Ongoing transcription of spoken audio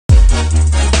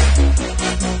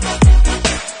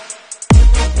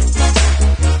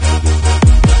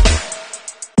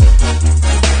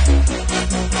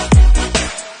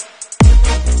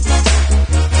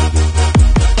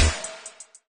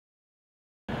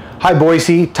Hi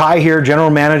Boise, Ty here,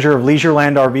 General Manager of Leisure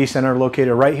Land RV Center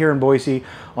located right here in Boise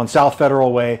on South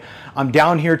Federal Way. I'm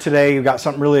down here today, we've got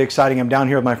something really exciting. I'm down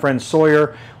here with my friend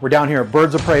Sawyer. We're down here at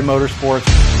Birds of Prey Motorsports.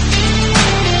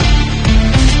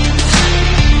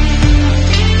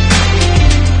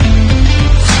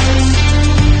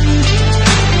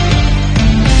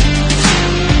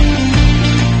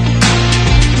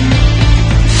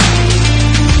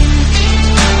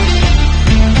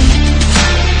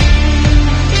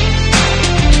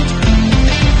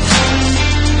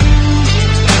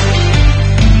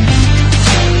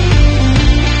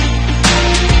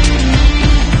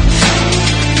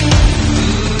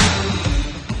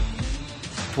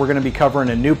 We're going to be covering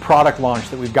a new product launch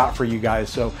that we've got for you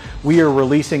guys. So we are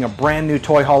releasing a brand new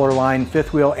toy hauler line,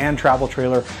 fifth wheel and travel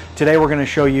trailer. Today we're going to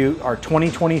show you our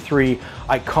 2023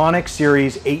 Iconic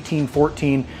Series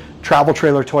 1814 travel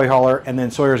trailer toy hauler, and then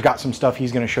Sawyer's got some stuff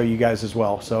he's going to show you guys as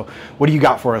well. So what do you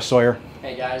got for us, Sawyer?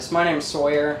 Hey guys, my name's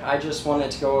Sawyer. I just wanted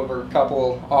to go over a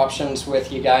couple options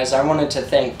with you guys. I wanted to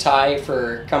thank Ty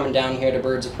for coming down here to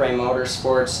Birds of Prey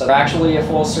Motorsports. We're actually a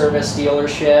full service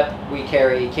dealership. We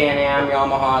carry Can-Am,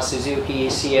 Yamaha, Suzuki,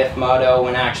 CF Moto,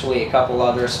 and actually a couple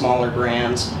other smaller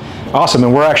brands. Awesome,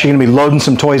 and we're actually going to be loading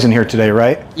some toys in here today,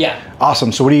 right? Yeah.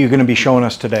 Awesome, so what are you going to be showing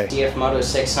us today? CF Moto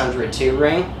 600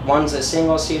 2-ring. One's a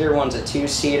single seater, one's a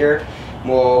 2-seater.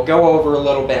 We'll go over a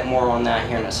little bit more on that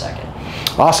here in a second.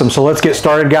 Awesome, so let's get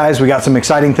started, guys. We got some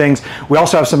exciting things. We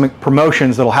also have some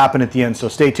promotions that'll happen at the end, so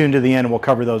stay tuned to the end and we'll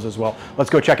cover those as well. Let's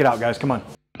go check it out, guys. Come on.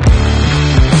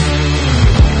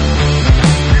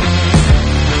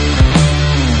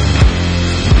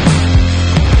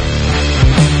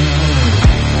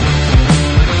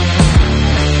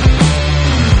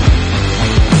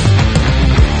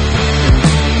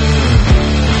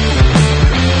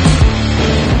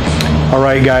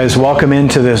 Alright guys, welcome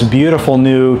into this beautiful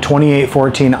new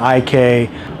 2814 IK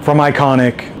from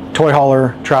Iconic toy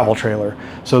hauler travel trailer.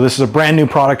 So this is a brand new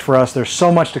product for us. There's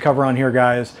so much to cover on here,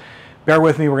 guys. Bear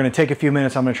with me, we're going to take a few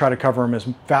minutes. I'm going to try to cover them as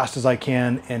fast as I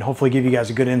can and hopefully give you guys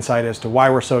a good insight as to why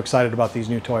we're so excited about these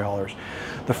new toy haulers.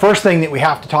 The first thing that we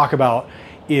have to talk about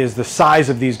is the size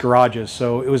of these garages.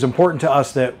 So it was important to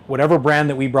us that whatever brand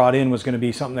that we brought in was going to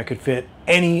be something that could fit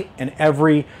any and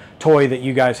every toy that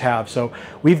you guys have. So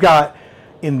we've got,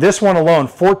 in this one alone,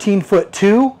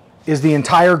 14'2" is the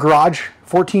entire garage,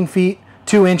 14 feet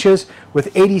 2 inches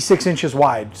with 86 inches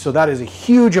wide. So that is a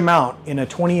huge amount in a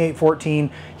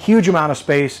 2814, huge amount of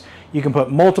space. You can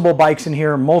put multiple bikes in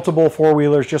here, multiple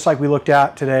four-wheelers, just like we looked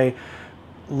at today.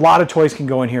 A lot of toys can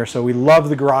go in here, so we love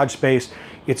the garage space.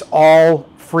 It's all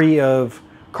free of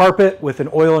carpet with an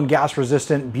oil and gas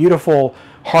resistant, beautiful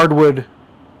hardwood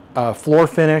floor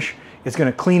finish. It's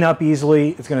going to clean up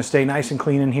easily. It's going to stay nice and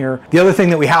clean in here. The other thing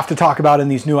that we have to talk about in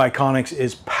these new Iconics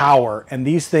is power. And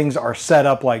these things are set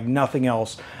up like nothing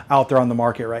else out there on the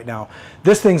market right now.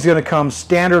 This thing's going to come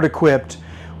standard equipped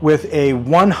with a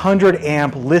 100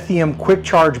 amp lithium quick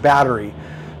charge battery.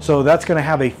 So that's going to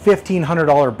have a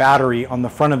 $1,500 battery on the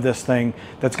front of this thing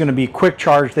that's going to be quick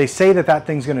charge. They say that that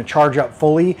thing's going to charge up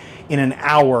fully in an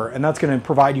hour, and that's going to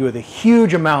provide you with a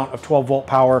huge amount of 12 volt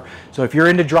power. So if you're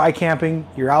into dry camping,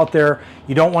 you're out there,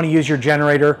 you don't want to use your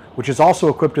generator, which is also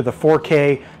equipped with a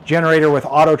 4K generator with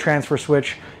auto transfer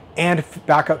switch and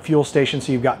backup fuel station.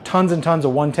 So you've got tons and tons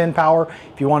of 110 power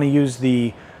if you want to use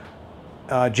the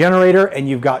generator, and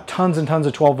you've got tons and tons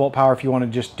of 12 volt power if you want to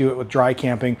just do it with dry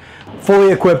camping.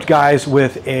 Fully equipped, guys,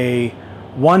 with a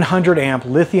 100 amp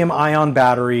lithium ion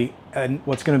battery, and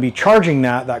what's going to be charging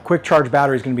that quick charge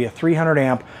battery is going to be a 300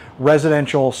 amp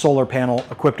residential solar panel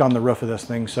equipped on the roof of this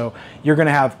thing. So you're going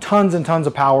to have tons and tons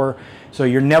of power, so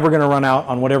you're never going to run out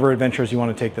on whatever adventures you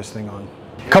want to take this thing on.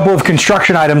 A couple of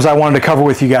construction items I wanted to cover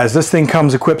with you guys. This thing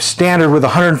comes equipped standard with a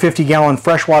 150-gallon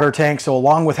freshwater tank. So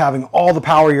along with having all the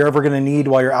power you're ever going to need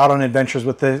while you're out on adventures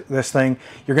with this thing,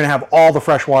 you're going to have all the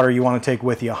fresh water you want to take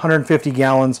with you. 150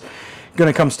 gallons.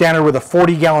 Going to come standard with a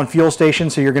 40-gallon fuel station,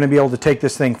 so you're going to be able to take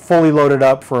this thing fully loaded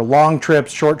up for long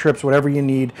trips, short trips, whatever you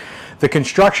need. The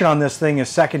construction on this thing is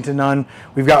second to none.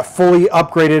 We've got fully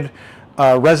upgraded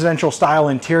residential style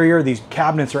interior. These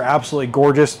cabinets are absolutely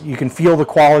gorgeous. You can feel the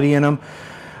quality in them.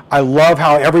 I love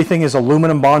how everything is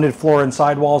aluminum bonded floor and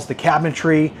sidewalls. The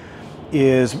cabinetry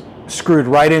is screwed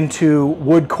right into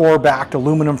wood core backed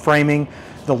aluminum framing.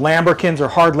 The lambrequins are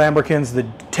hard lambrequins. The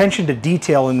attention to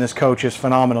detail in this coach is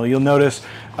phenomenal. You'll notice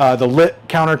the lit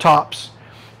countertops,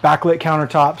 backlit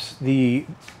countertops, the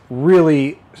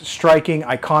really striking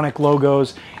iconic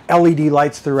logos, LED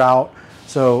lights throughout.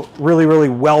 So really, really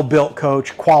well built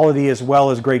coach, quality as well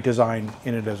as great design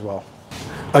in it as well.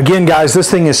 Again, guys,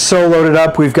 this thing is so loaded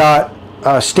up. We've got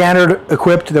standard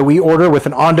equipped that we order with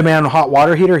an on-demand hot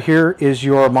water heater. Here is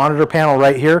your monitor panel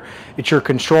right here. It's your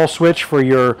control switch for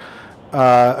your,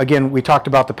 again, we talked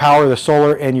about the power, the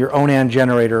solar, and your Onan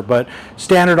generator. But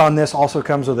standard on this also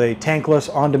comes with a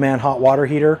tankless on-demand hot water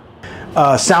heater.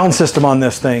 Sound system on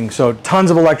this thing, so tons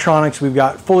of electronics. We've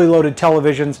got fully loaded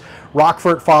televisions,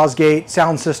 Rockford Fosgate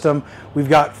sound system. We've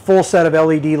got full set of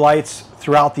LED lights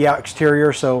throughout the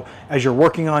exterior, so as you're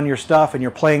working on your stuff and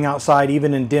you're playing outside,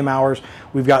 even in dim hours,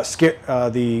 we've got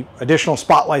the additional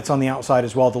spotlights on the outside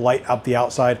as well to light up the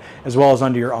outside as well as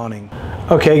under your awning.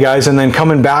 Okay guys, and then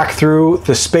coming back through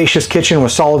the spacious kitchen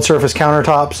with solid surface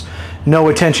countertops, no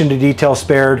attention to detail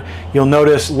spared. You'll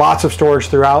notice lots of storage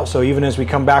throughout, so even as we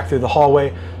come back through the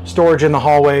hallway, storage in the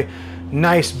hallway,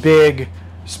 nice big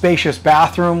spacious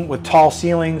bathroom with tall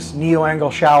ceilings,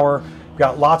 neo-angle shower. We've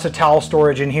got lots of towel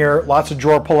storage in here, lots of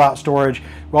drawer pull-out storage.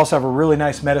 We also have a really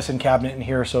nice medicine cabinet in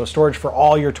here, so storage for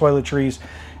all your toiletries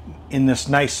in this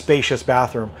nice spacious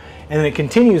bathroom. And then it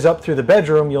continues up through the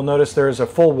bedroom. You'll notice there's a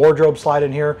full wardrobe slide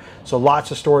in here, so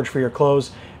lots of storage for your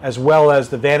clothes, as well as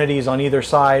the vanities on either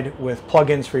side with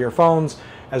plug-ins for your phones,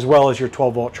 as well as your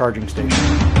 12-volt charging station.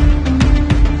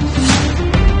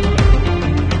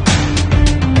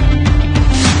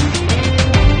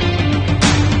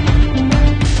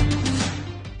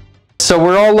 So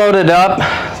we're all loaded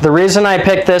up. The reason I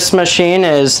picked this machine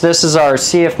is this is our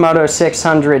CF Moto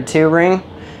 600 2-ring.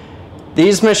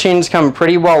 These machines come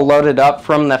pretty well loaded up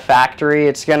from the factory.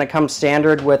 It's going to come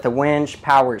standard with a winch,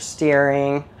 power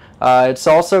steering. It's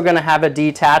also going to have a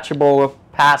detachable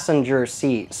passenger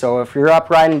seat. So if you're up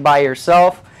riding by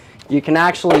yourself, you can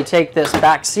actually take this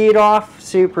back seat off,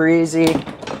 super easy,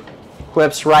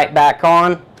 clips right back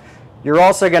on. You're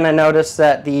also going to notice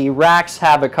that the racks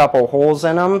have a couple holes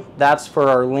in them. That's for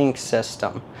our link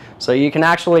system. So you can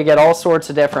actually get all sorts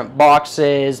of different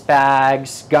boxes,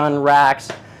 bags, gun racks,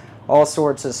 all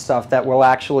sorts of stuff that will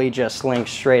actually just link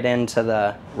straight into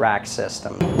the rack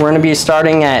system. We're going to be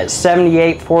starting at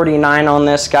 $78.49 on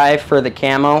this guy for the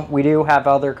camo. We do have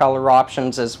other color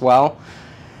options as well.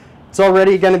 It's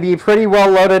already going to be pretty well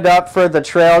loaded up for the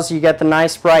trails. You get the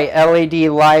nice bright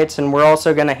LED lights, and we're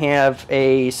also going to have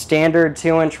a standard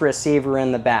 2-inch receiver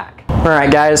in the back.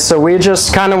 Alright guys, so we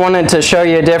just kind of wanted to show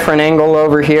you a different angle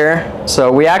over here.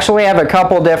 So we actually have a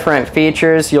couple different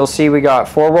features. You'll see we got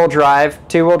 4-wheel drive,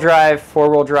 2-wheel drive,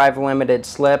 4-wheel drive limited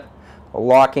slip, a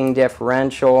locking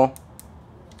differential.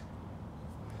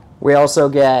 We also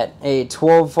get a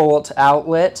 12-volt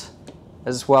outlet,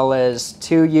 as well as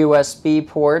 2 USB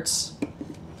ports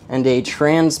and a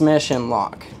transmission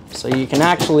lock. So you can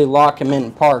actually lock them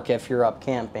in park if you're up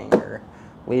camping or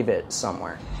leave it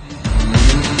somewhere.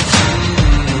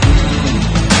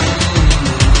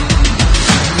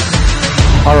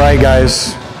 All right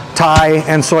guys, Ty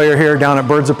and Sawyer here down at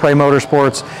Birds of Prey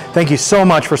Motorsports. Thank you so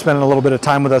much for spending a little bit of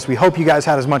time with us. We hope you guys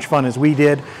had as much fun as we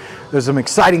did. There's some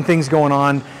exciting things going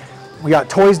on. We got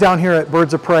toys down here at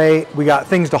Birds of Prey. We got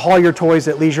things to haul your toys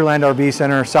at Leisureland RV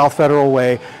Center, South Federal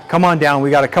Way. Come on down.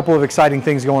 We got a couple of exciting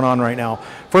things going on right now.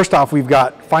 First off, we've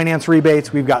got finance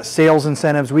rebates, we've got sales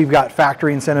incentives, we've got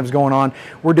factory incentives going on.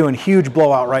 We're doing huge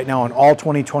blowout right now on all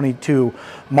 2022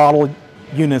 model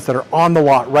units that are on the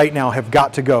lot right now have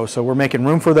got to go. So we're making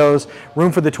room for those,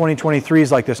 room for the 2023s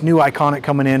like this new Iconic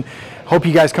coming in. Hope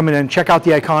you guys come in and check out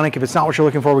the Iconic. If it's not what you're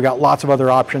looking for, we got lots of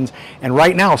other options. And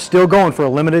right now, still going for a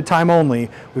limited time only,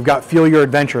 we've got Fuel Your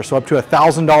Adventure. So up to a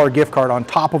 $1,000 gift card on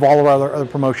top of all of our other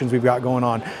promotions we've got going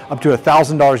on. Up to a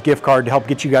 $1,000 gift card to help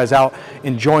get you guys out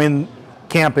enjoying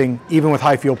camping, even with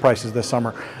high fuel prices this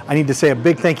summer. I need to say a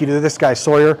big thank you to this guy,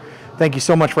 Sawyer. Thank you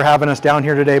so much for having us down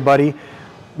here today, buddy.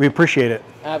 We appreciate it.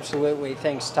 Absolutely.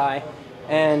 Thanks, Ty.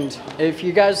 And if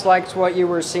you guys liked what you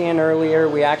were seeing earlier,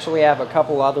 we actually have a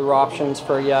couple other options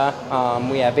for you.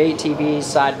 We have ATVs,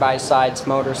 side-by-sides,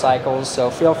 motorcycles, so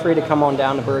feel free to come on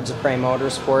down to Birds of Prey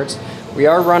Motorsports. We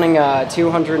are running a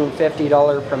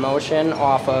 $250 promotion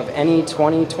off of any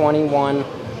 2021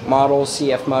 model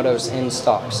CF Motos in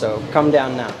stock, so come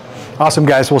down now. Awesome,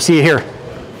 guys. We'll see you here.